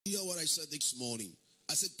said this morning.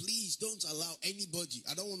 I said, please don't allow anybody.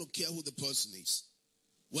 I don't want to care who the person is.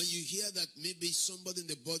 When you hear that maybe somebody in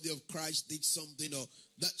the body of Christ did something, or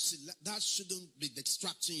that shouldn't be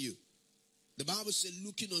distracting you. The Bible said,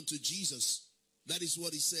 looking unto Jesus. That is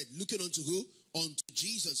what he said. Looking unto who? Unto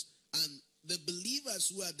Jesus. And the believers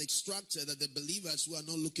who are distracted are the believers who are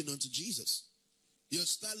not looking unto Jesus. You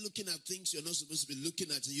start looking at things you're not supposed to be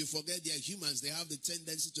looking at, and you forget they are humans. They have the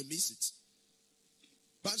tendency to miss it.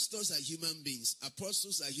 Pastors are human beings.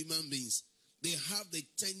 Apostles are human beings. They have the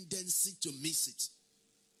tendency to miss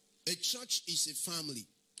it. A church is a family.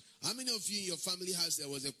 How many of you in your family house there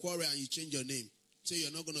was a quarrel and you change your name? Say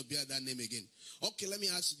you're not going to bear that name again. Okay, let me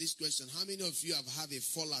ask you this question. How many of you have had a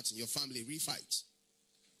fallout in your family, refight?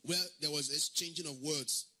 Well, there was exchanging of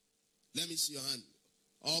words. Let me see your hand.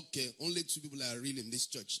 Okay, only 2 people are real in this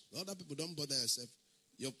church. Other people, don't bother yourself.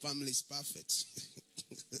 Your family is perfect.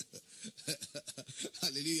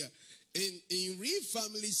 Hallelujah. In real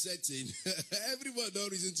family setting, everyone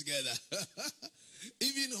don't reason together.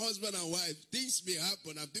 Even husband and wife, things may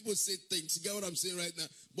happen and people say things. You get what I'm saying right now?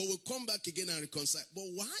 But we'll come back again and reconcile. But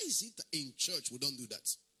why is it that in church we don't do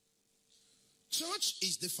that? Church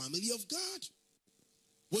is the family of God.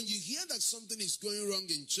 When you hear that something is going wrong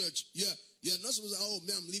in church, you're not supposed to, oh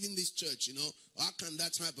man, I'm leaving this church, How can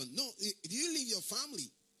that happen? No, you leave your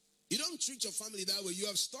family. You don't treat your family that way. You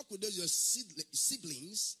have stuck with those your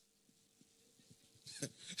siblings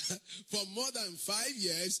for more than 5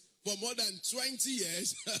 years, for more than 20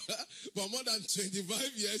 years, for more than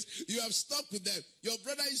 25 years. You have stuck with them. Your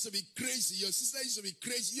brother used to be crazy. Your sister used to be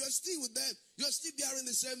crazy. You're still with them. You're still bearing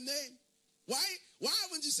the same name. Why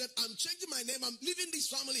haven't you said, I'm changing my name, I'm leaving this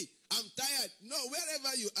family, I'm tired? No,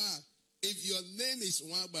 wherever you are, if your name is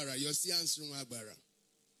Ogboada, you're still answering Ogboada.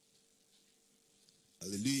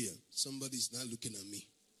 Hallelujah. Somebody's not looking at me.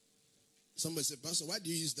 Somebody said, Pastor, why do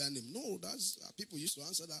you use that name? No, that's people used to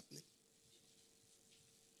answer that name.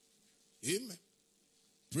 Amen.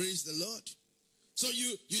 Praise the Lord. So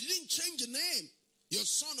you didn't change the name. Your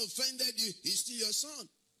son offended you, he's still your son.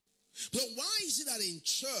 But why is it that in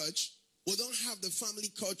church we don't have the family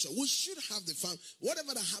culture? We should have the family.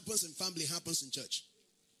 Whatever that happens in family happens in church.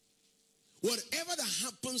 Whatever that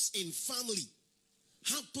happens in family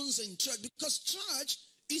happens in church, because church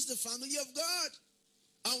is the family of God.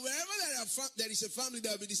 And wherever there is a family,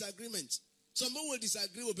 there will be disagreement. Someone will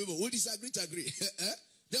disagree with people. Will disagree to agree.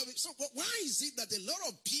 So why is it that a lot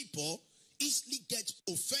of people easily get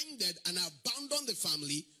offended and abandon the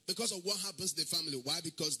family because of what happens to the family? Why?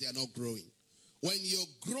 Because they are not growing. When you're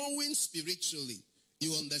growing spiritually,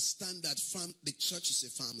 you understand that the church is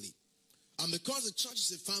a family. And because the church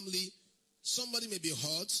is a family, somebody may be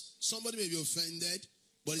hurt, somebody may be offended,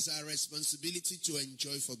 but it's our responsibility to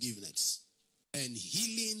enjoy forgiveness and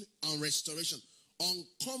healing and restoration.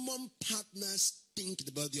 Uncommon partners think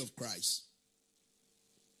the body of Christ.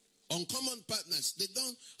 Uncommon partners, they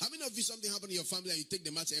don't. How many of you, something happened in your family and you take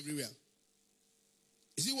the matter everywhere?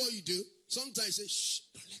 Is it what you do? Sometimes you say, shh,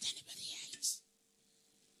 don't let anybody hear it.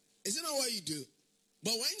 Is it not what you do?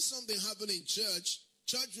 But when something happened in church,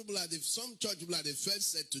 some church people are the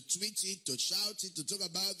first set to tweet it, to shout it, to talk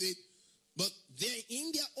about it. But they're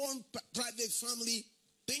in their own private family.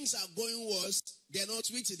 Things are going worse. They're not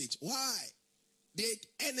tweeting it. Why?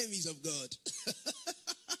 They're enemies of God.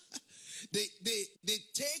 They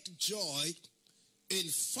take joy in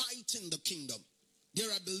fighting the kingdom. There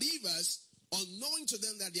are believers unknowing to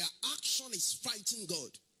them that their action is fighting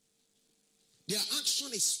God. Their action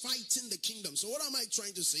is fighting the kingdom. So what am I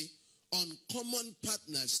trying to say? Uncommon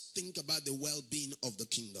partners think about the well-being of the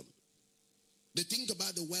kingdom. They think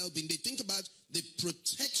about the well-being. They think about the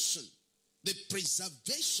protection, the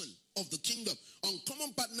preservation of the kingdom.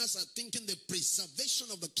 Uncommon partners are thinking the preservation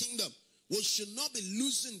of the kingdom. We should not be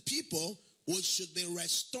losing people. We should be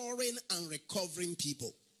restoring and recovering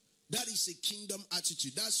people. That is a kingdom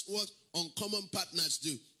attitude. That's what uncommon partners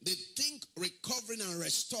do. They think recovering and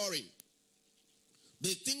restoring.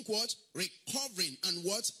 They think what? Recovering and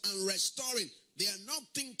what? And restoring. They are not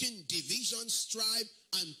thinking division, strife,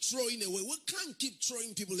 and throwing away. We can't keep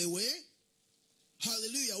throwing people away.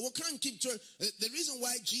 Hallelujah. We can't keep throwing. The reason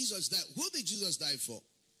why Jesus died. Who did Jesus die for?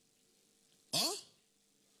 Huh?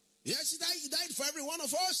 Yes, he died for every one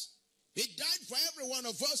of us. He died for every one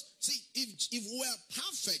of us. See, if we are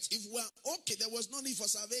perfect, if we are okay, there was no need for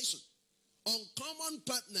salvation. Uncommon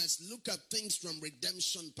partners look at things from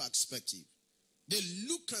redemption perspective. They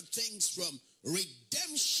look at things from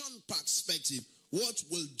redemption perspective. What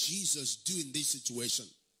will Jesus do in this situation?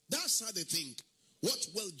 That's how they think. What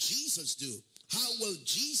will Jesus do? How will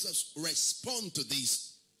Jesus respond to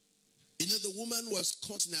this? You know, the woman was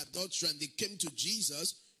caught in adultery and they came to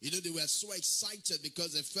Jesus. they were so excited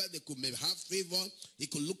because they felt they could maybe have favor. He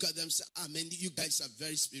could look at them and say, man, you guys are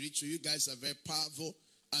very spiritual. You guys are very powerful.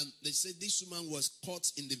 And they said this woman was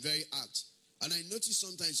caught in the very act. And I notice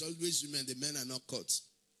sometimes always women, the men are not caught.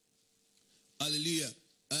 Hallelujah.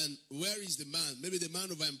 And where is the man? Maybe the man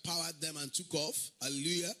over-empowered them and took off.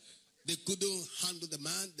 Hallelujah. They couldn't handle the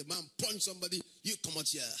man. The man punched somebody. You come out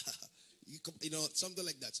here. Something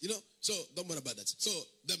like that. So don't worry about that. So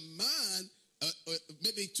the man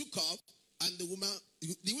maybe took off, and the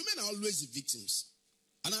women are always the victims.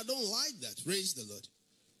 And I don't like that. Praise the Lord.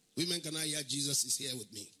 Women, can I hear Jesus is here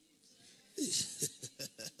with me?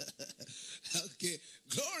 Okay.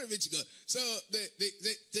 Glory be to God. So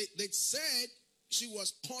they said she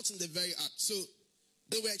was caught in the very act. So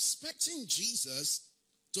they were expecting Jesus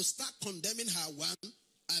to start condemning her one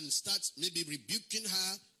and start maybe rebuking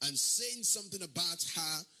her and saying something about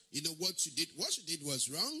her. What she did. What she did was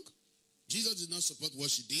wrong. Jesus did not support what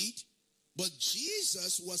she did. But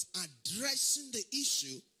Jesus was addressing the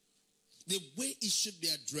issue the way it should be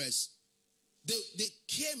addressed. They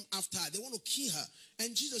came after her. They want to kill her.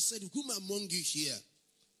 And Jesus said, whom among you here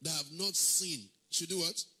that have not sinned should do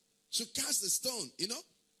what? Should cast the stone, And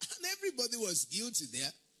everybody was guilty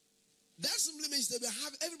there. That simply means that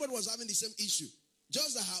everybody was having the same issue.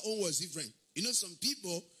 Just that her own was different. Some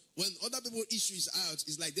people, when other people's issue is out,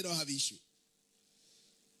 it's like they don't have issue.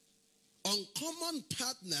 Uncommon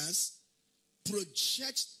partners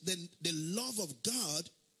project the love of God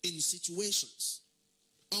in situations.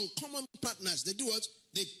 Uncommon partners, they do what?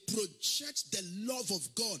 They project the love of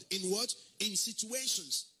God in what? In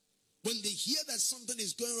situations. When they hear that something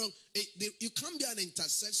is going wrong, you can't be an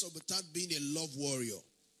intercessor without being a love warrior.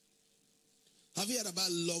 Have you heard about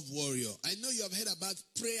love warrior? I know you have heard about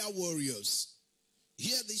prayer warriors.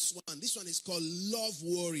 Hear this one. This one is called love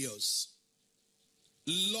warriors.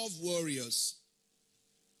 Love warriors.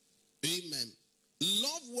 Amen.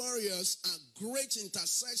 Love warriors are great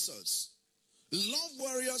intercessors. Love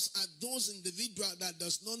warriors are those individuals that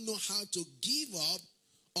does not know how to give up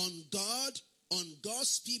on God, on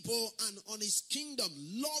God's people, and on his kingdom.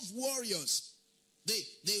 Love warriors. They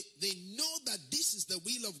know that this is the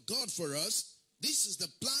will of God for us. This is the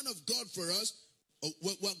plan of God for us.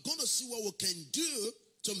 We're going to see what we can do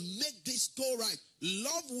to make this go right.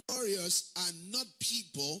 Love warriors are not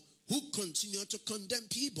people who continue to condemn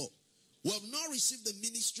people. We have not received the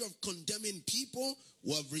ministry of condemning people.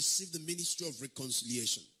 We have received the ministry of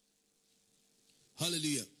reconciliation.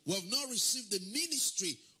 Hallelujah. We have not received the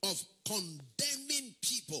ministry of condemning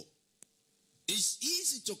people. It's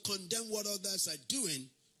easy to condemn what others are doing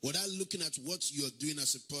without looking at what you are doing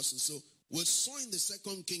as a person. So we saw in the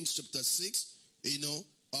 2 Kings chapter 6,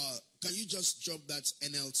 can you just drop that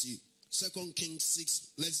NLT? 2 Kings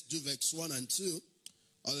 6, let's do verse 1 and 2.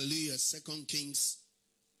 Hallelujah. 2 Kings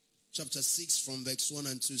chapter 6 from verse 1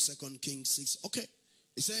 and 2. 2 Kings 6. Okay.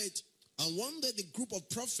 He said, and one day the group of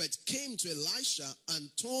prophets came to Elisha and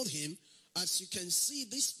told him, as you can see,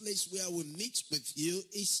 this place where we meet with you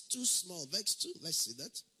is too small. Verse 2. Let's see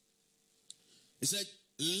that. He said,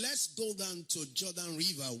 let's go down to Jordan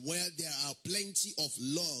River where there are plenty of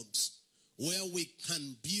logs where we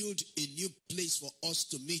can build a new place for us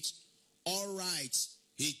to meet. All right.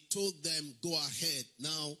 He told them, go ahead.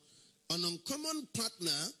 Now, an uncommon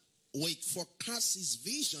partner will forecast his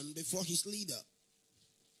vision before his leader.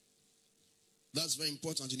 That's very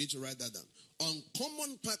important. You need to write that down.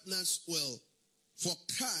 Uncommon partners will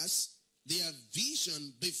forecast their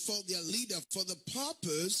vision before their leader for the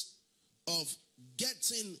purpose of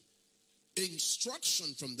getting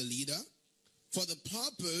instruction from the leader, for the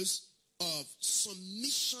purpose of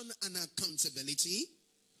submission and accountability,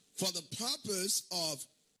 for the purpose of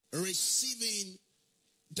receiving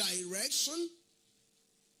direction.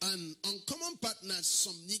 And uncommon partners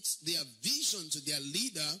submit their vision to their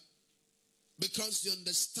leader because they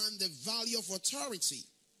understand the value of authority.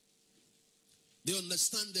 They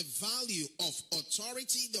understand the value of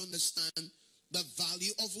authority. They understand the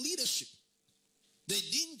value of leadership. They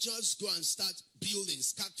didn't just go and start building,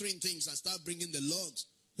 scattering things and start bringing the logs.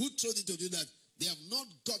 Who told you to do that? They have not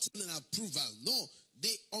gotten an approval. No,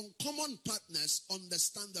 the uncommon partners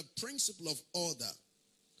understand the principle of order.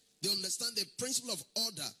 They understand the principle of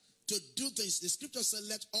order to do things. The scripture said,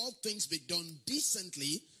 let all things be done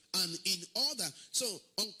decently and in order. So,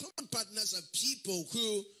 uncommon partners are people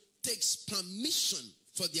who takes permission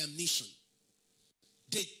for their mission.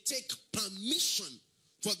 They take permission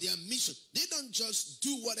for their mission. They don't just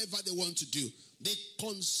do whatever they want to do. They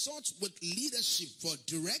consult with leadership for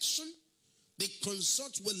direction. They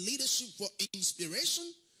consult with leadership for inspiration.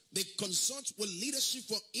 They consult with leadership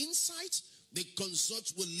for insight. They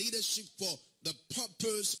consult with leadership for the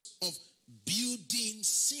purpose of building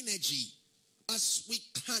synergy as we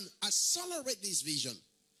can accelerate this vision.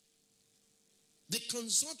 They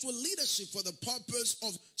consult with leadership for the purpose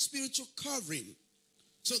of spiritual covering.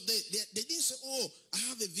 So they didn't say, oh, I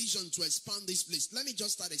have a vision to expand this place. Let me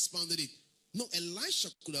just start expanding it. No, Elisha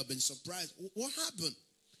could have been surprised. What happened?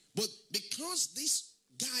 But because these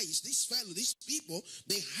guys, these fellow, these people,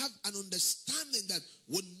 they have an understanding that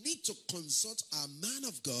we need to consult our man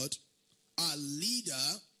of God, our leader,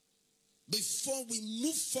 before we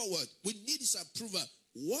move forward. We need his approval.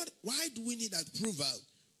 Why do we need approval?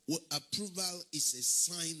 Well, approval is a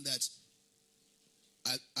sign that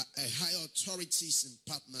a higher authority is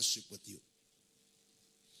in partnership with you.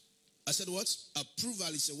 I said what? Approval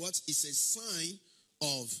is a what? It's a sign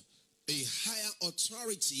of a higher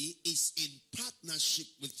authority is in partnership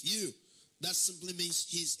with you. That simply means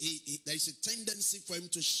there is a tendency for him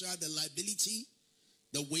to share the liability,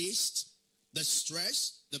 the waste, the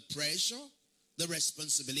stress, the pressure, the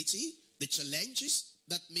responsibility, the challenges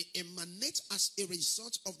that may emanate as a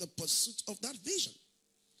result of the pursuit of that vision.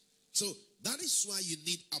 So that is why you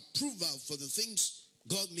need approval for the things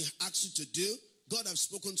God may ask you to do. God has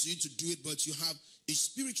spoken to you to do it, but you have a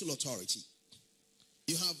spiritual authority.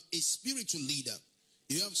 You have a spiritual leader.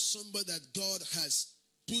 You have somebody that God has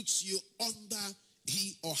put you under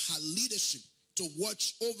he or her leadership to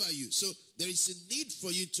watch over you. So there is a need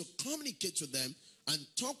for you to communicate with them and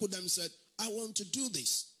talk with them and say, I want to do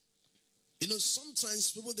this. You know,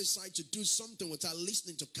 sometimes people decide to do something without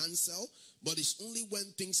listening to counsel, but it's only when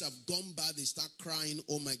things have gone bad they start crying,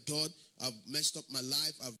 oh my God, I've messed up my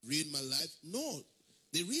life, I've ruined my life. No,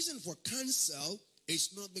 the reason for counsel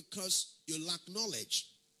is not because you lack knowledge.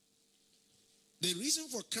 The reason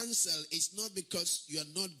for counsel is not because you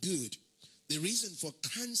are not good. The reason for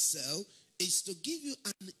counsel is to give you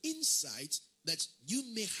an insight that you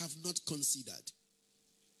may have not considered.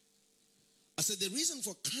 I said the reason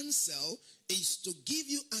for counsel is to give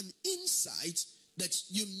you an insight that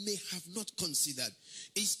you may have not considered.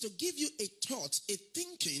 Is to give you a thought, a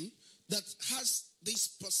thinking that has this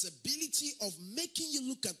possibility of making you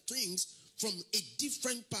look at things from a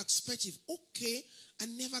different perspective. Okay, I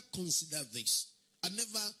never considered this. I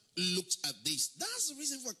never looked at this. That's the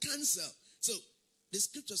reason for counsel. So the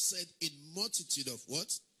scripture said in multitude of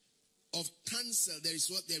what? Of counsel, there is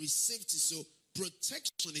what? There is safety. So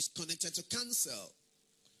protection is connected to counsel.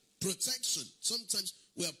 Protection. Sometimes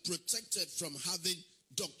we are protected from having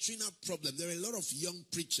doctrinal problem. There are a lot of young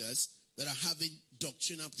preachers that are having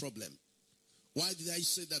doctrinal problem. Why did I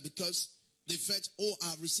say that? Because they felt, oh,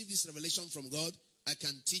 I've received this revelation from God, I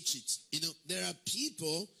can teach it. You know, there are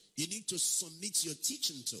people you need to submit your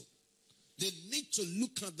teaching to. They need to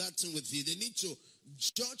look at that thing with you. They need to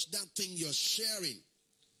judge that thing you're sharing.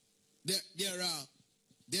 There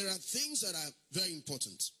are things that are very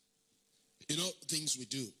important. You know, things we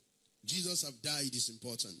do. Jesus have died is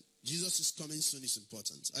important. Jesus is coming soon is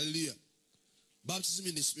important. Hallelujah. Baptism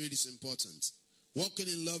in the Spirit is important. Walking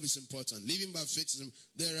in love is important. Living by faith is important.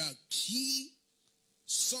 There are key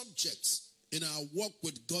subjects in our walk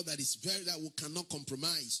with God that we cannot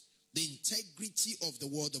compromise. The integrity of the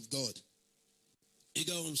word of God. You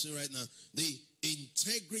get what I'm saying right now? The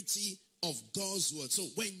integrity of God's word. So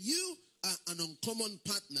when you are an uncommon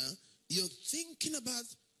partner, you're thinking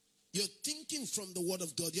from the word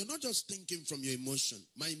of God. You're not just thinking from your emotion.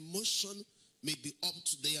 My emotion may be up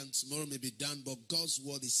today and tomorrow may be down, but God's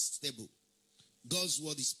word is stable. God's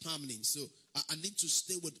word is permanent. So I need to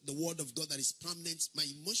stay with the word of God that is permanent. My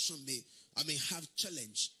emotion I may have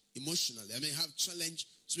challenge emotionally. I may have challenge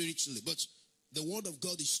spiritually. But the word of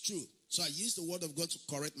God is true. So I use the word of God to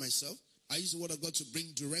correct myself. I use the word of God to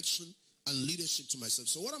bring direction and leadership to myself.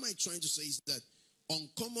 So what am I trying to say is that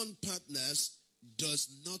uncommon partners does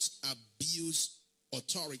not abuse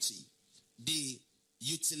authority. They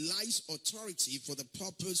utilize authority for the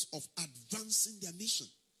purpose of advancing their mission.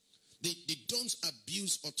 They don't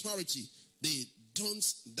abuse authority. They don't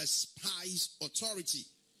despise authority.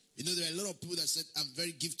 You know, there are a lot of people that said, I'm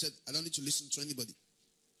very gifted. I don't need to listen to anybody.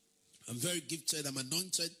 I'm very gifted. I'm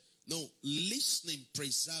anointed. No, listening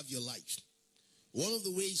preserve your life. One of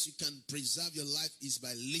the ways you can preserve your life is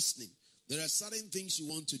by listening. There are certain things you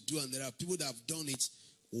want to do, and there are people that have done it.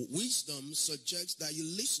 Wisdom suggests that you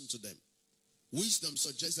listen to them. Wisdom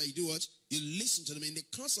suggests that you do what? You listen to them. In the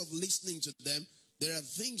course of listening to them, there are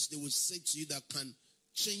things they will say to you that can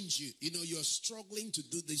change you. You know, you're struggling to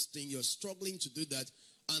do this thing. You're struggling to do that.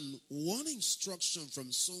 And one instruction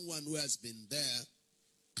from someone who has been there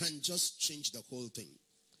can just change the whole thing.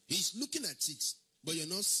 He's looking at it, but you're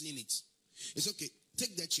not seeing it. It's okay.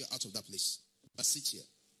 Take that chair out of that place. I sit here.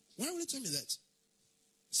 Why would you tell me that?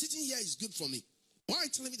 Sitting here is good for me. Why are you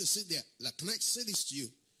telling me to sit there? Like, can I say this to you?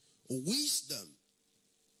 Wisdom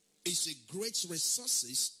is a great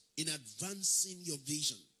resources in advancing your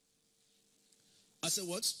vision. I said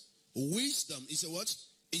what? Wisdom is a what?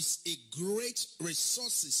 Is a great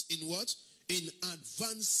resources in what? In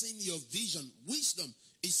advancing your vision. Wisdom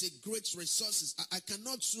is a great resources. I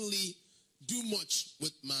cannot truly do much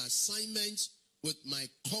with my assignment, with my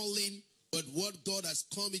calling, with what God has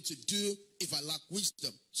called me to do if I lack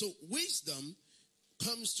wisdom. So wisdom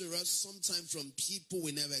comes to us sometimes from people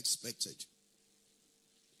we never expected.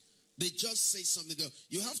 They just say something.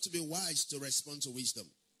 You have to be wise to respond to wisdom.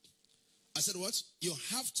 I said what? You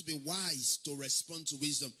have to be wise to respond to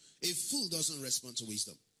wisdom. A fool doesn't respond to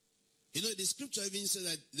wisdom. You know, the scripture even said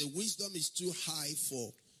that the wisdom is too high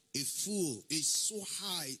for a fool. It's so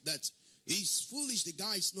high that he's foolish. The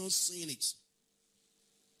guy is not seeing it.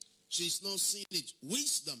 She's not seeing it.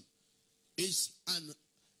 Wisdom is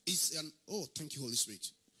an oh, thank you, Holy Spirit.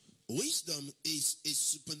 Wisdom is a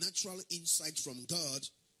supernatural insight from God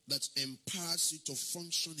that empowers you to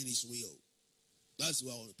function in his will. That's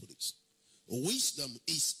where I want to put it. Wisdom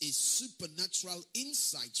is a supernatural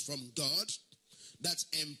insight from God that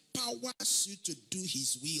empowers you to do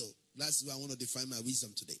his will. That's where I want to define my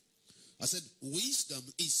wisdom today. I said wisdom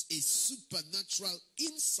is a supernatural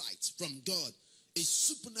insight from God. A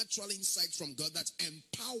supernatural insight from God that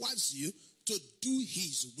empowers you to do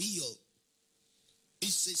his will.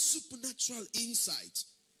 It's a supernatural insight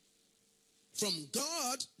from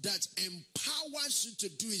God that empowers you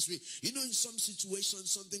to do his will. You know, in some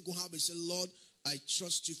situations, something could happen. Say, Lord, I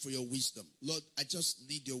trust you for your wisdom. Lord, I just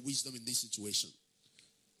need your wisdom in this situation.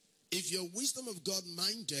 If you're wisdom of God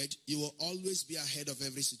minded, you will always be ahead of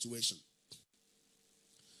every situation.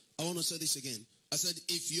 I want to say this again. I said,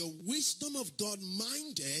 if you're wisdom of God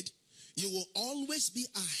minded, you will always be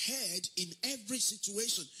ahead in every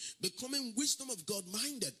situation. Becoming wisdom of God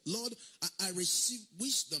minded. Lord, I receive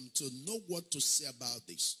wisdom to know what to say about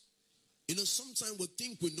this. You know, sometimes we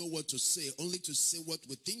think we know what to say, only to say what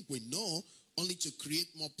we think we know, only to create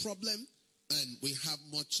more problem, and we have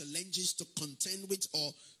more challenges to contend with,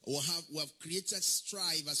 or we have created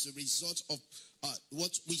strife as a result of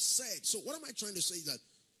what we said. So what am I trying to say is that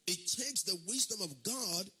it takes the wisdom of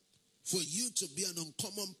God for you to be an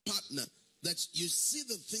uncommon partner, that you see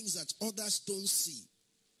the things that others don't see.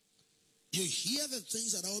 You hear the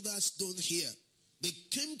things that others don't hear. They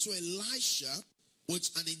came to Elisha with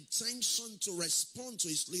an intention to respond to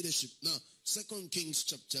his leadership. Now, 2 Kings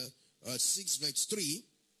chapter 6 verse 3,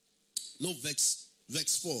 no, verse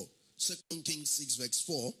 4. 2 Kings 6 verse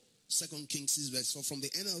 4. 2 Kings 6 verse 4 from the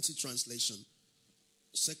NLT translation.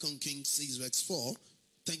 2 Kings 6 verse 4.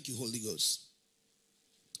 Thank you, Holy Ghost.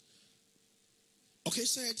 Okay,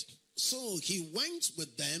 said, so he went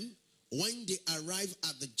with them. When they arrived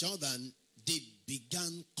at the Jordan, they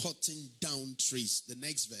began cutting down trees. The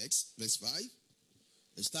next verse, verse 5.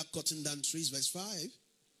 They start cutting down trees, verse 5.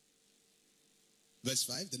 Verse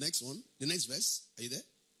 5, the next one. The next verse. Are you there?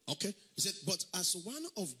 Okay. He said, but as one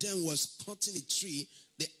of them was cutting a tree,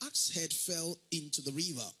 the axe head fell into the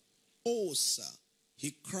river. Oh, sir,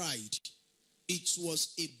 he cried. It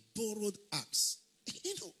was a borrowed axe.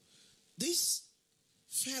 You know, this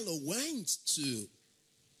fellow went to,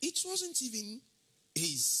 it wasn't even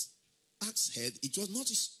his axe head. It was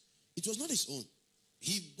not his own.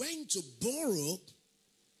 He went to borrow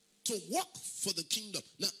to work for the kingdom.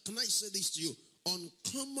 Now, can I say this to you?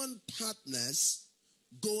 Uncommon partners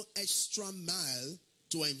go extra mile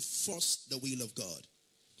to enforce the will of God.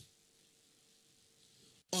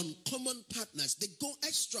 Uncommon partners, they go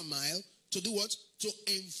extra mile to do what? To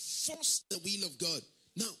enforce the will of God.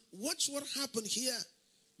 Now, watch what happened here.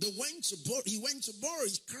 He went to borrow.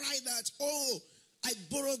 He cried out, oh, I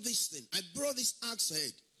borrowed this thing. I borrowed this axe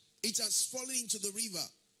head. It has fallen into the river.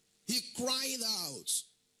 He cried out.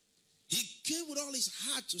 He came with all his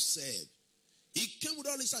heart to serve. He came with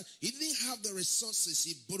all his heart. He didn't have the resources.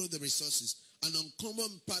 He borrowed the resources. An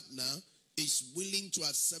uncommon partner is willing to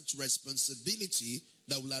accept responsibility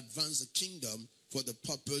that will advance the kingdom for the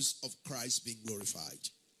purpose of Christ being glorified.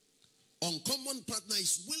 Uncommon partner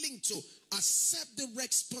is willing to accept the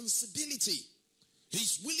responsibility.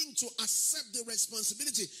 He's willing to accept the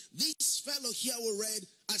responsibility. This fellow here we read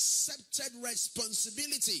accepted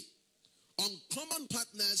responsibility. Uncommon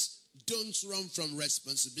partners don't run from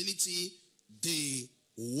responsibility. They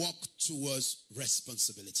walk towards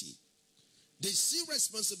responsibility. They see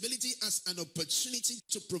responsibility as an opportunity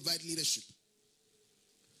to provide leadership.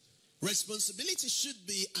 Responsibility should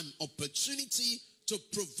be an opportunity to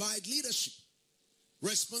provide leadership.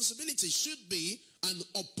 Responsibility should be an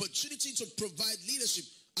opportunity to provide leadership.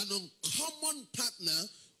 an uncommon partner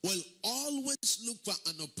will always look for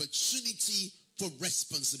an opportunity for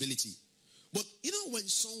responsibility. But you know, when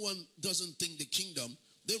someone doesn't think the kingdom,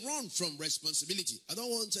 they run from responsibility. I don't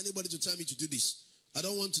want anybody to tell me to do this. I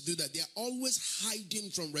don't want to do that. They are always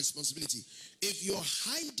hiding from responsibility. If you're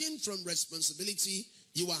hiding from responsibility,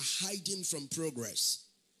 you are hiding from progress.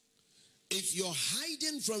 If you're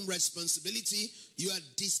hiding from responsibility, you are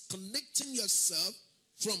disconnecting yourself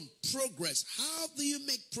from progress. How do you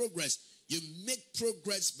make progress? You make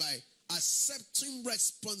progress by accepting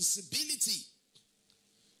responsibility.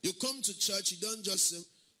 You come to church, you don't just say,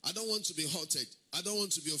 I don't want to be hurted. I don't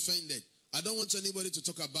want to be offended. I don't want anybody to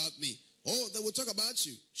talk about me. Oh, they will talk about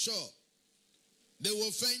you. Sure. They will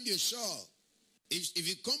offend you. Sure. If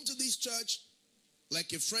you come to this church,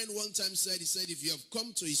 like a friend one time said, he said, if you have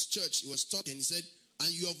come to his church, he was talking, he said, and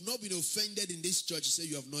you have not been offended in this church, he said,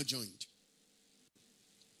 you have not joined.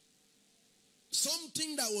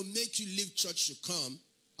 Something that will make you leave church should come,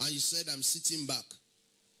 and you said, I'm sitting back.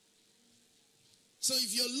 So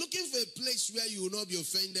if you're looking for a place where you will not be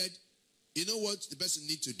offended, you know what the person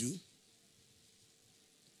needs to do?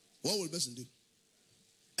 What will the person do?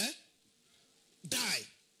 Die.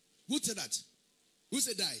 Who said that? Who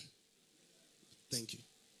said die? Thank you.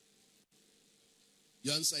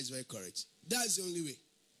 Your answer is very correct. That's the only way.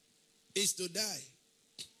 Is to die.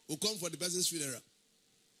 We'll come for the person's funeral.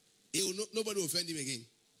 Nobody will offend him again.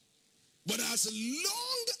 But as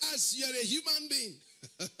long as you're a human being,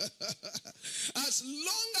 as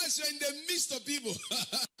long as you're in the midst of people,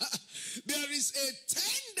 there is a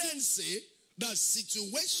tendency that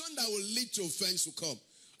situation that will lead to offense will come.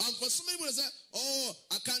 And for some people to say, oh,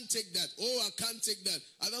 I can't take that. Oh, I can't take that.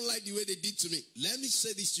 I don't like the way they did to me. Let me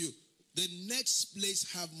say this to you. The next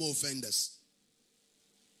place have more offenders.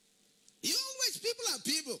 You always, people are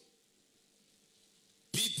people.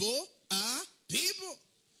 People are people.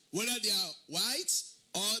 Whether they are white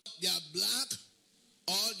or they are black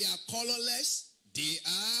or they are colorless, they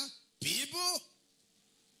are people.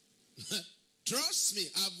 Trust me,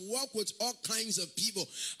 I've worked with all kinds of people.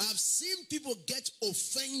 I've seen people get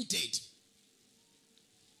offended.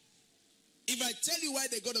 If I tell you why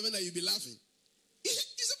they got offended, you'll be laughing.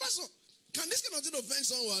 It's a person. Can this kind of thing offend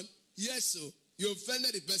someone? Yes, so you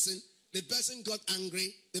offended the person got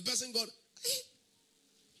angry, the person got...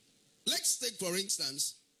 Let's take, for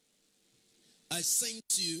instance, I sent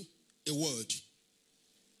you a word.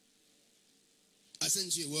 I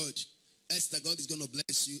sent you a word. Esther, God is going to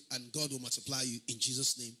bless you and God will multiply you in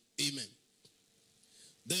Jesus' name. Amen.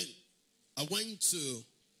 Then I went to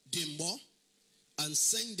Dimbo and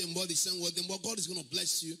sent Dimbo the same word. Dimbo, God is going to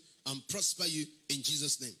bless you and prosper you in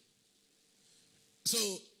Jesus' name. So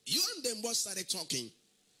you and Dimbo started talking.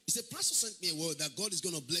 He said, Pastor sent me a word that God is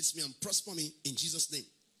going to bless me and prosper me in Jesus' name.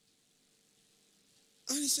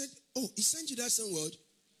 And he said, oh, he sent you that same word?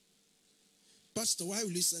 Pastor, why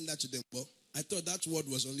will you send that to Dimbo? I thought that word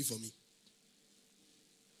was only for me.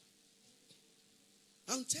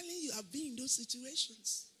 I'm telling you, I've been in those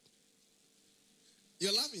situations.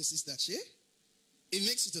 You're laughing, sister, Che? It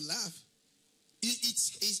makes you to laugh.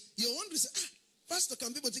 You're wondering, Pastor,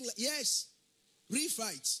 can people think like, yes, real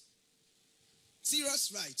fights, serious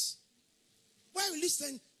fights. Why will you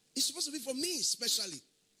send? It's supposed to be for me, especially.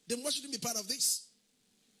 Then why shouldn't be part of this?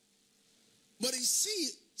 But you see,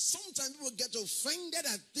 sometimes people get offended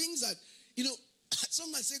at things that,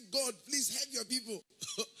 sometimes say, God, please help your people.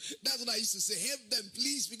 That's what I used to say, help them,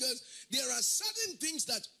 please, because there are certain things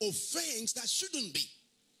that offense that shouldn't be.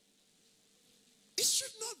 It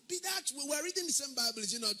should not be that way. We're reading the same Bible,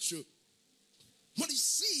 is it not true? But you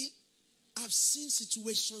see, I've seen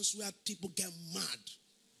situations where people get mad,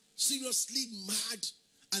 seriously mad,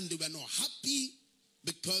 and they were not happy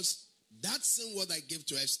because that same word I gave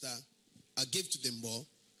to Esther, I gave to them more,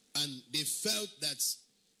 and they felt that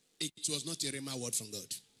it was not a rhema word from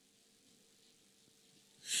God.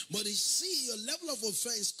 But you see, your level of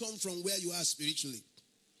offense comes from where you are spiritually.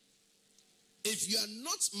 If you are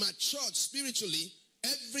not matured spiritually,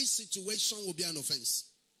 every situation will be an offense.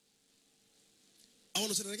 I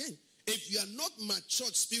want to say that again. If you are not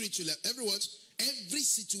matured spiritually, every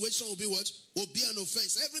situation will be what? Will be an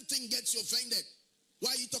offense. Everything gets you offended.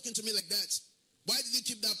 Why are you talking to me like that? Why did you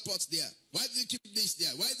keep that pot there? Why did you keep this there?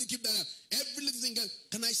 Why did you keep that? Every little thing.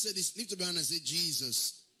 Can I say this? Lift up your hand and say,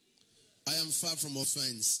 Jesus, I am far from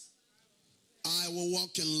offense. I will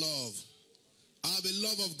walk in love. I'll be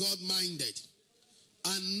love of God minded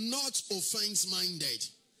and not offense minded.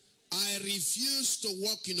 I refuse to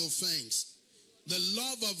walk in offense. The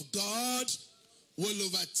love of God will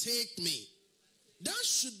overtake me. That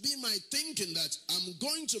should be my thinking, that I'm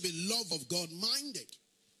going to be love of God minded.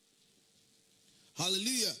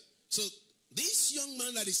 Hallelujah. So this young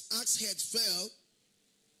man that his axe head fell,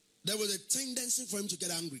 there was a tendency for him to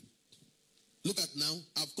get angry. Look at now,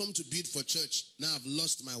 I've come to bid for church. Now I've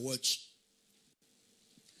lost my watch.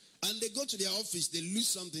 And they go to their office, they lose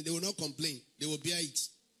something, they will not complain. They will bear it.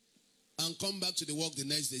 And come back to the work the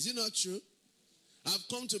next day. Is it not true? I've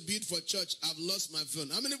come to bid for church, I've lost my phone.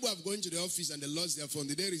 How many people have gone to the office and they lost their phone?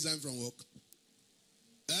 Did they resign from work?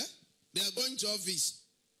 They are going to office.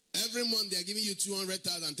 Every month they are giving you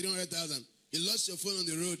 200,000, 300,000. You lost your phone on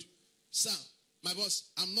the road. Sir, my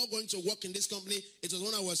boss, I'm not going to work in this company. It was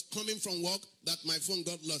when I was coming from work that my phone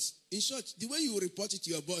got lost. In short, the way you report it to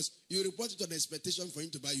your boss, you report it on the expectation for him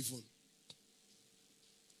to buy your phone.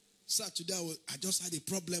 Sir, today I just had a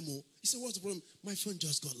problem. Oh. He said, what's the problem? My phone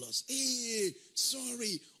just got lost. Hey,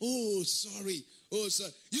 sorry. Oh, sorry. Oh, sir.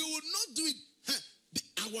 You would not do it.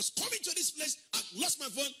 Huh? I was coming to this place. I lost my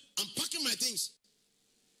phone. I'm packing my things.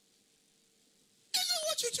 Is that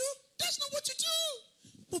what you do? That's not what you do.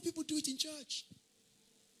 But people do it in church.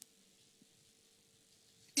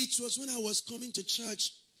 It was when I was coming to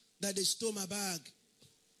church that they stole my bag.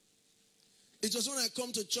 It was when I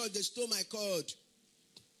come to church, they stole my cord.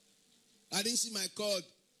 I didn't see my cord.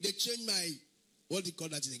 They changed my, what do you call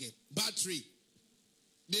that thing again? Battery.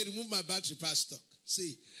 They removed my battery, pastor.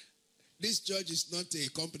 See, this church is not a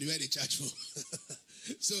company where they charge for.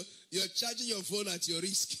 So you're charging your phone at your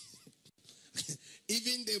risk.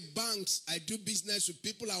 Even the banks, I do business with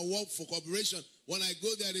people I work for corporation. When I go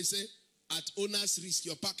there, they say, at owner's risk,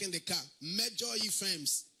 you're parking the car. Major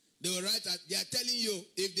firms, they will write that they are telling you,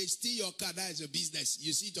 if they steal your car, that is a business.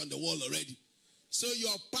 You see it on the wall already. So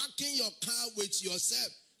you're parking your car with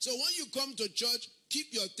yourself. So when you come to church,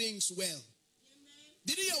 keep your things well. Amen.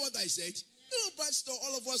 Did you hear what I said? Yeah. No, pastor,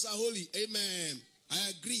 all of us are holy. Amen.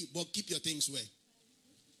 I agree, but keep your things well.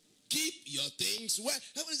 Keep your things well.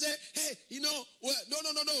 Everybody say, hey, well,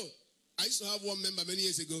 no. I used to have one member many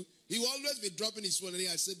years ago. He will always be dropping his phone and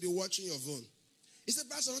I said, be watching your phone. He said,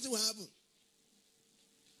 pastor, nothing will happen.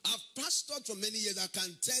 I've pastored for many years. I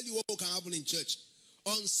can tell you what can happen in church.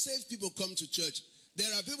 Unsaved people come to church. There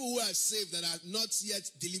are people who are saved that are not yet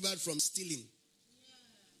delivered from stealing.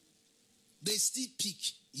 They still pick.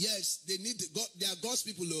 Yes, they need God. They are God's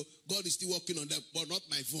people, though. God is still working on them, but not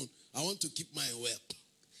my phone. I want to keep mine well.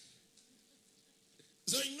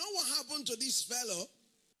 So you know what happened to this fellow?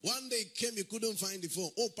 One day he came, he couldn't find the phone.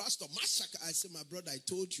 Oh, pastor, massacre. I said, my brother, I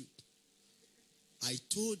told you. I've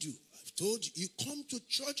told you. You come to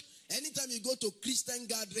church. Anytime you go to Christian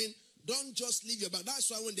gathering, don't just leave your bag. That's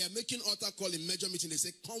why when they are making altar call in major meeting, they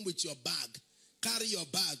say, come with your bag. Carry your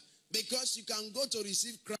bag. Because you can go to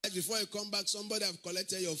receive Christ before you come back. Somebody have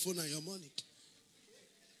collected your phone and your money.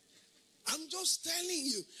 I'm just telling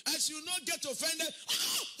you. As you not get offended.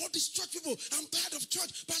 All these church people. I'm tired of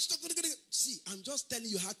church. Pastor, see, I'm just telling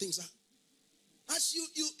you how things are. As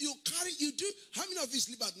you carry, you do. How many of you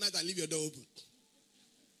sleep at night and leave your door open?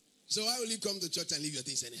 So why will you come to church and leave your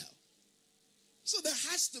things anyhow? So there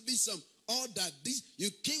has to be some order. You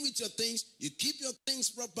came with your things, you keep your things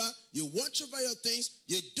proper, you watch over your things,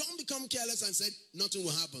 you don't become careless and say nothing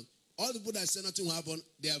will happen. All the people that say nothing will happen,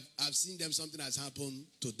 I've seen them, something has happened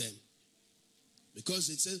to them. Because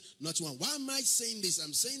it says nothing will happen. Why am I saying this?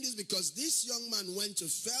 I'm saying this because this young man went to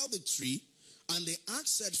fell the tree and the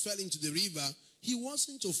axe head fell into the river. He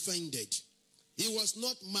wasn't offended. He was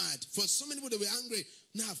not mad. For so many people, they were angry.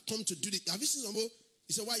 Now I've come to do this. Have you seen some people?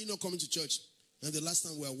 He said, why are you not coming to church? And the last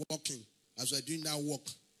time we were walking, as we were doing that walk,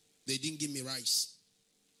 they didn't give me rice.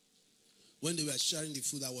 When they were sharing the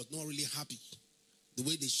food, I was not really happy. The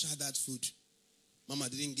way they shared that food. Mama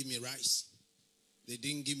didn't give me rice. They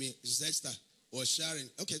didn't give me, Esther was sharing.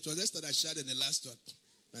 Okay, it was Esther that shared in the last one.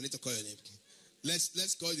 I need to call your name.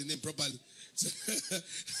 Let's call the name properly.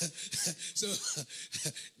 So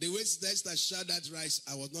the way Esther shared that rice,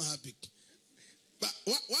 I was not happy. But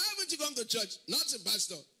why haven't you come to church? Nothing,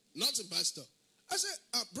 pastor. Nothing, pastor. I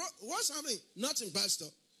said, bro, what's happening? Nothing,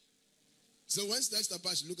 pastor. So when Esther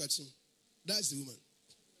passed, look at him. That's the woman.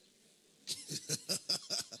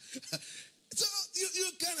 So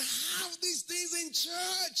you can have these things in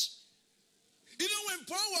church. You know, when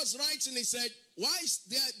Paul was writing, he said, why is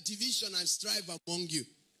there division and strife among you?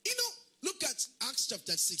 You know, look at Acts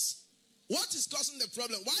chapter 6. What is causing the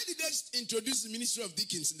problem? Why did they introduce the ministry of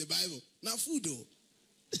deacons in the Bible? Now, food, though.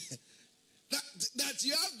 that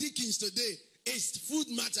you have deacons today is food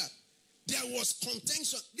matter. There was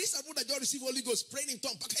contention. These are people that don't receive Holy Ghost, praying in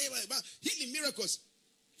tongues, healing miracles.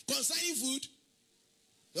 Concerning food,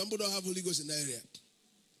 some people don't have Holy Ghost in that area.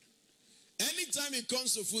 Anytime it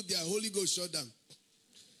comes to food, their Holy Ghost shut down.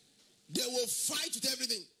 They will fight with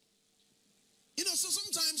everything. You know, so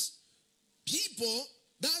sometimes People,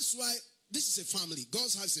 that's why this is a family. God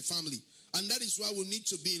has a family. And that is why we need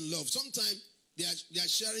to be in love. Sometimes they are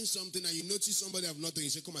sharing something and you notice somebody have nothing. You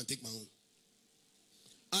say, come and take my own.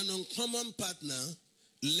 An uncommon partner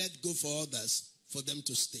let go for others for them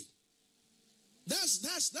to stay.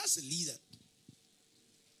 That's a leader.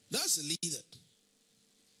 That's a leader.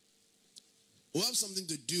 We'll have something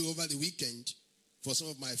to do over the weekend for some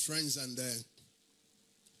of my friends, and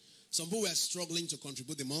some people were struggling to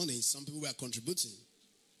contribute the money. Some people were contributing.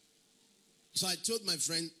 So I told my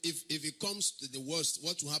friend, if it comes to the worst,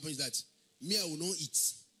 what will happen is that me, I will not eat.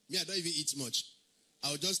 Me, I don't even eat much. I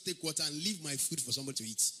will just take water and leave my food for somebody to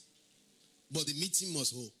eat. But the meeting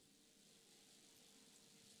must hold.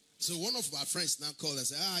 So one of our friends now called and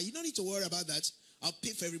said, you don't need to worry about that. I'll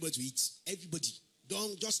pay for everybody to eat. Everybody.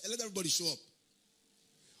 Don't just let everybody show up.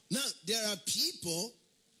 Now, there are people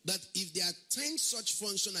that if they attend such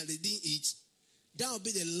function and they didn't eat, that will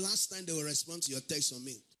be the last time they will respond to your text or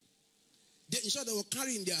mail. In short, they will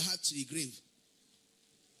carry in their heart to the grave.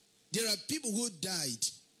 There are people who died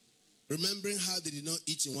remembering how they did not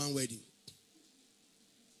eat in one wedding.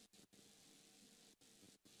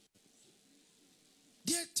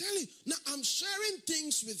 They are telling. Now, I'm sharing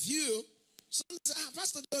things with you. Some say,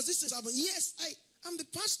 Pastor, does this happen? Yes, I'm the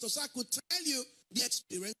pastor, so I could tell you the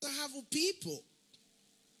experience I have with people.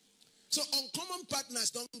 So uncommon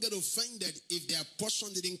partners don't get offended if their portion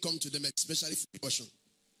didn't come to them, especially free portion.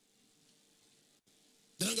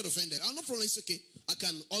 They don't get offended. I'm not problem. It's okay. I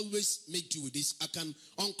can always make do with this.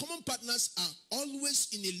 Uncommon partners are always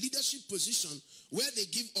in a leadership position where they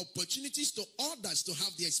give opportunities to others to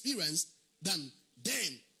have the experience than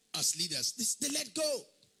them as leaders. They let go.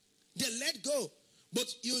 They let go.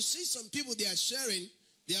 But you see some people they are sharing,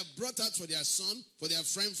 they have brought out for their son, for their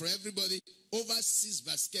friend, for everybody, over 6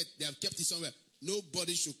 baskets. They have kept it somewhere.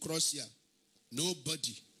 Nobody should cross here.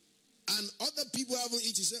 Nobody. And other people haven't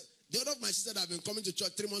eaten. The other of my sisters that have been coming to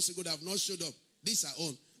church 3 months ago that have not showed up, these are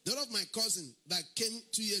own. The other of my cousin that came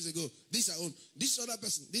 2 years ago, these are own. This other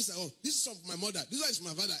person, these are own. This is of my mother. This one is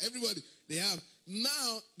my father. Everybody, they have.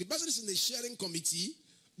 Now, the person is in the sharing committee,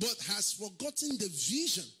 but has forgotten the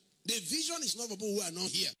vision. The vision is not for people who are not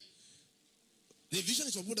here. The vision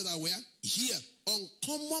is for people that are where? Here.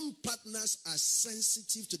 Uncommon partners are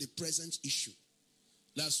sensitive to the present issue.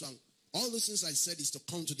 Last one. All those things I said is to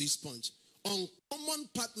come to this point. Uncommon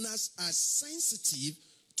partners are sensitive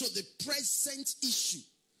to the present issue.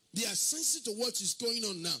 They are sensitive to what is going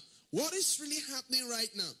on now. What is really happening right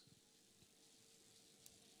now?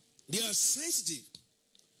 They are sensitive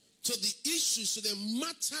to the issues, to the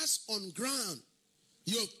matters on ground.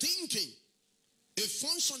 You're thinking a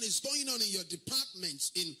function is going on in your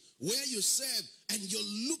department, in where you serve, and you're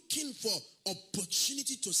looking for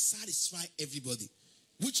opportunity to satisfy everybody.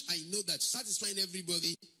 Which I know that satisfying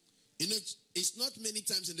everybody, it's not many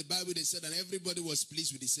times in the Bible they said that everybody was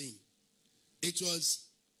pleased with the same. It was,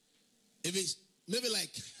 if it's maybe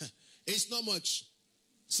like, it's not much.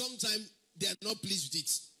 Sometimes they are not pleased with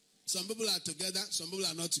it. Some people are together, some people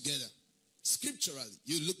are not together. Scripturally,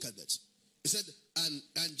 you look at that. He said,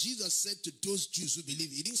 and Jesus said to those Jews who believe,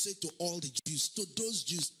 he didn't say to all the Jews, to those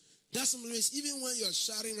Jews. That's something else. Even when you're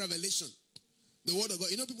sharing revelation, the word of God,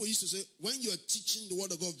 people used to say, when you're teaching the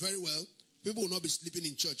word of God very well, people will not be sleeping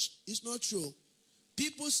in church. It's not true.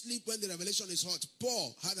 People sleep when the revelation is hot.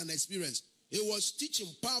 Paul had an experience. He was teaching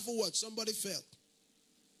powerful words. Somebody fell.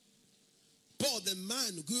 Paul, the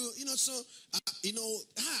man who,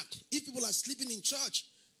 if people are sleeping in church,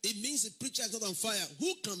 it means the preacher is not on fire.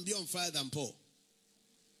 Who can be on fire than Paul?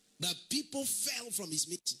 That people fell from his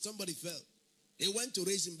meeting. Somebody fell. They went to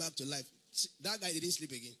raise him back to life. That guy didn't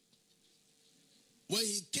sleep again. When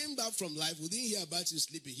he came back from life, we didn't hear about him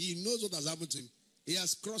sleeping. He knows what has happened to him. He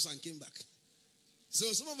has crossed and came back.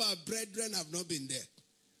 So some of our brethren have not been there.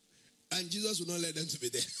 And Jesus will not let them to be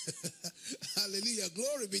there. Hallelujah.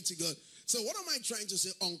 Glory be to God. So what am I trying to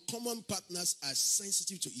say? Uncommon partners are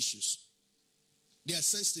sensitive to issues. They are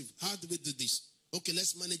sensitive. How do we do this? Okay,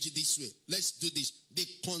 let's manage it this way. Let's do this. They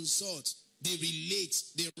consult. They relate.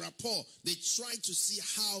 They rapport. They try to see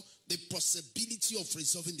how the possibility of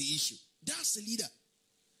resolving the issue. That's a leader.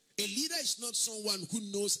 A leader is not someone who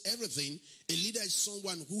knows everything. A leader is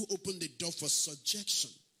someone who opened the door for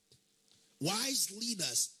subjection. Wise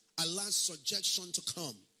leaders allow subjection to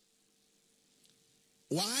come.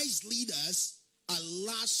 Wise leaders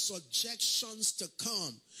allow subjections to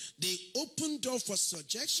come. They open door for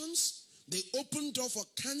subjections. They open door for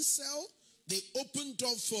counsel. They open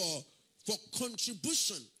door for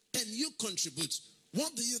contribution. Can you contribute?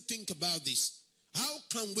 What do you think about this? How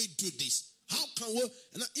can we do this? How can we?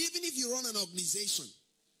 And even if you run an organization,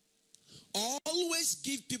 Always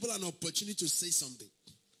give people an opportunity to say something.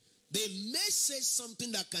 They may say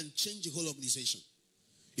something that can change the whole organization.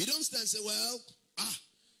 You don't stand and say, well,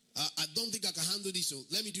 I don't think I can handle this, so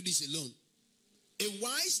let me do this alone. A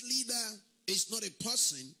wise leader is not a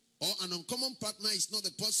person, or an uncommon partner is not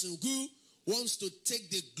a person who wants to take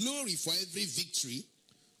the glory for every victory,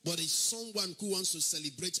 but is someone who wants to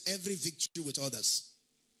celebrate every victory with others.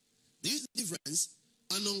 There is a difference.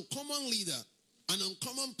 An uncommon leader, an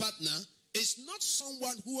uncommon partner is not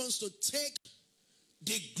someone who wants to take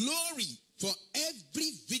the glory for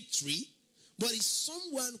every victory, but is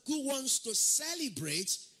someone who wants to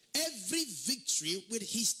celebrate every victory with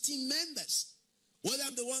his team members. Whether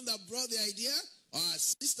I'm the one that brought the idea, or our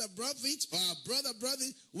sister brought it, or our brother brought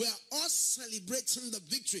it, we are all celebrating the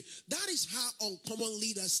victory. That is how uncommon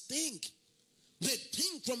leaders think. They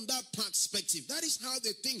think from that perspective. That is how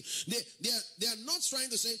they think. They are not trying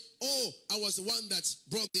to say, oh, I was the one that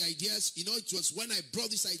brought the ideas. You know, it was when I brought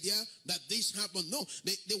this idea that this happened. No,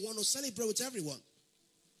 they want to celebrate with everyone.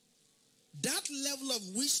 That level of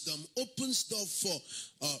wisdom opens door for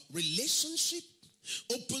relationship,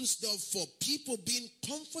 opens door for people being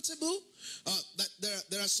comfortable. That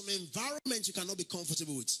there are some environments you cannot be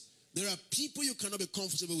comfortable with. There are people you cannot be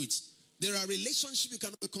comfortable with. There are relationships you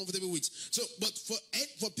cannot be comfortable with. So, but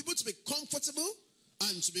for people to be comfortable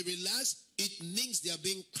and to be relaxed, it means they are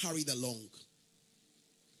being carried along.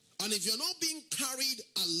 And if you're not being carried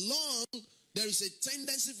along, there is a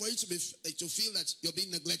tendency for you to feel that you're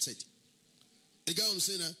being neglected. You get what I'm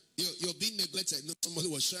saying? You're being neglected. Somebody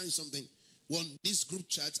was sharing something on this group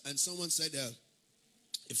chat, and someone said,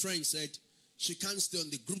 a friend said, she can't stay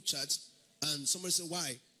on the group chat. And somebody said,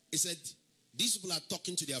 why? He said, these people are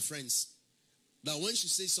talking to their friends. That when she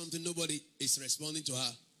says something, nobody is responding to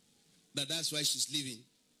her. That's why she's leaving.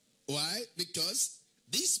 Why? Because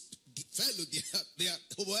this fellow, they are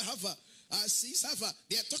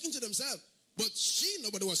talking to themselves. But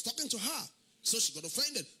nobody was talking to her. So she got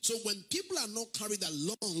offended. So when people are not carried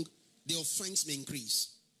along, the offense may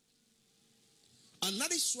increase. And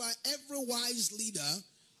that is why every wise leader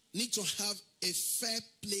needs to have a fair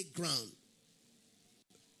playground.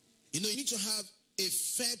 You know, you need to have a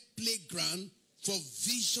fair playground for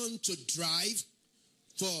vision to drive,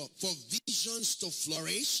 for visions to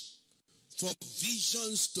flourish, for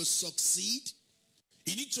visions to succeed.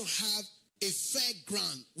 You need to have a fair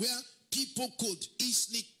ground where people could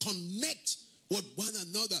easily connect with one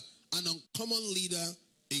another. An uncommon leader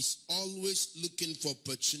is always looking for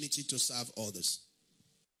opportunity to serve others.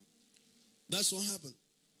 That's what happened.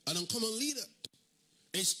 An uncommon leader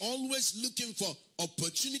is always looking for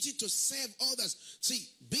opportunity to serve others. See,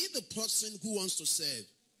 be the person who wants to serve,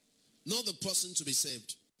 not the person to be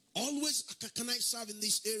saved. Always, can I serve in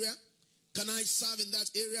this area? Can I serve in that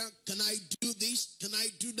area? Can I do this? Can I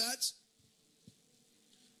do that?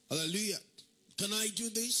 Hallelujah. Can I do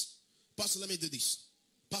this? Pastor, let me do this.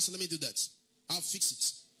 Pastor, let me do that. I'll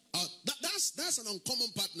fix it. That's an uncommon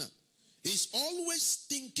partner. He's always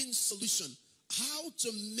thinking solution. How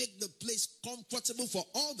to make the place comfortable for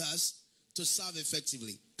others to serve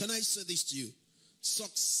effectively. Can I say this to you?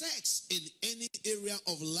 Success in any area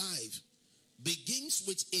of life begins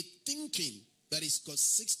with a thinking that is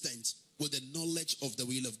consistent with the knowledge of the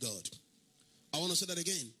will of God. I want to say that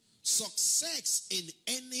again. Success in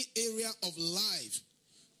any area of life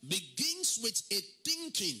begins with a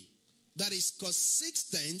thinking that is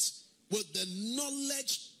consistent with the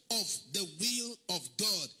knowledge of the will of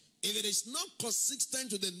God. If it is not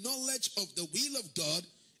consistent with the knowledge of the will of God,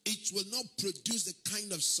 it will not produce the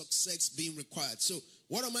kind of success being required. So,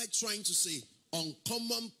 what am I trying to say?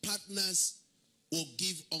 Uncommon partners will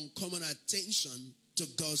give uncommon attention to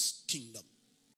God's kingdom.